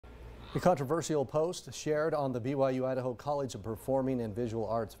A controversial post shared on the BYU-Idaho College of Performing and Visual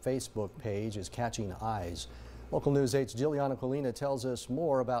Arts Facebook page is catching eyes. Local News 8's Juliana Colina tells us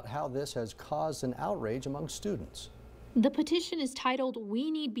more about how this has caused an outrage among students. The petition is titled,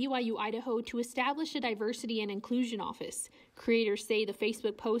 "We Need BYU-Idaho to Establish a Diversity and Inclusion Office." Creators say the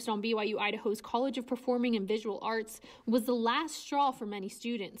Facebook post on BYU-Idaho's College of Performing and Visual Arts was the last straw for many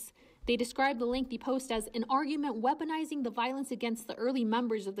students. They described the lengthy post as an argument weaponizing the violence against the early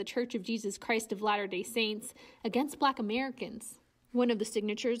members of the Church of Jesus Christ of Latter-day Saints against Black Americans. One of the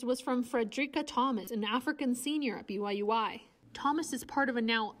signatures was from Frederica Thomas, an African senior at BYU-I. Thomas is part of a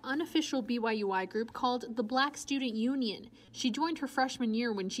now unofficial BYU-I group called the Black Student Union. She joined her freshman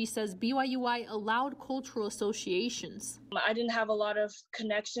year when she says BYU-I allowed cultural associations. I didn't have a lot of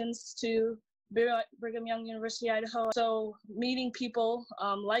connections to Brigham Young University, Idaho. So meeting people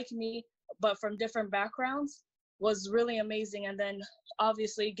like me, but from different backgrounds, was really amazing. And then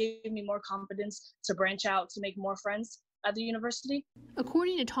obviously gave me more confidence to branch out, to make more friends at the university.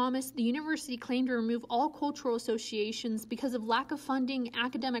 According to Thomas, the university claimed to remove all cultural associations because of lack of funding,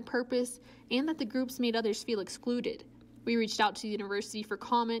 academic purpose, and that the groups made others feel excluded. We reached out to the university for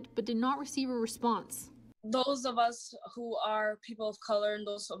comment, but did not receive a response. Those of us who are people of color and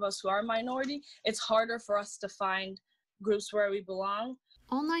those of us who are minority, it's harder for us to find groups where we belong.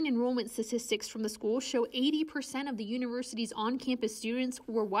 Online enrollment statistics from the school show 80% of the university's on-campus students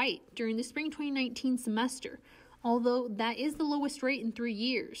were white during the spring 2019 semester, although that is the lowest rate in 3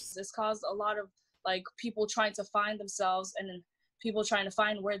 years. This caused a lot of people trying to find themselves and people trying to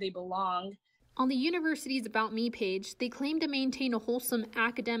find where they belong. On the university's About Me page, they claim to maintain a wholesome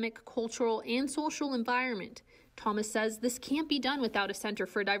academic, cultural, and social environment. Thomas says this can't be done without a Center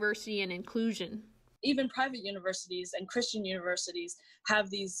for Diversity and Inclusion. Even private universities and Christian universities have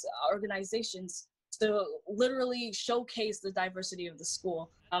these organizations to literally showcase the diversity of the school.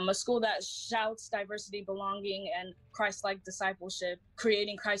 A school that shouts diversity, belonging, and Christ-like discipleship,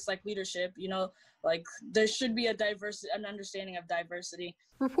 creating Christ-like leadership, there should be an understanding of diversity.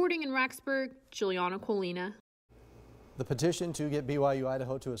 Reporting in Racksburg, Juliana Colina. The petition to get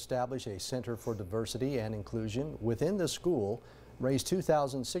BYU-Idaho to establish a Center for Diversity and Inclusion within the school raised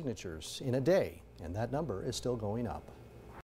 2,000 signatures in a day, and that number is still going up.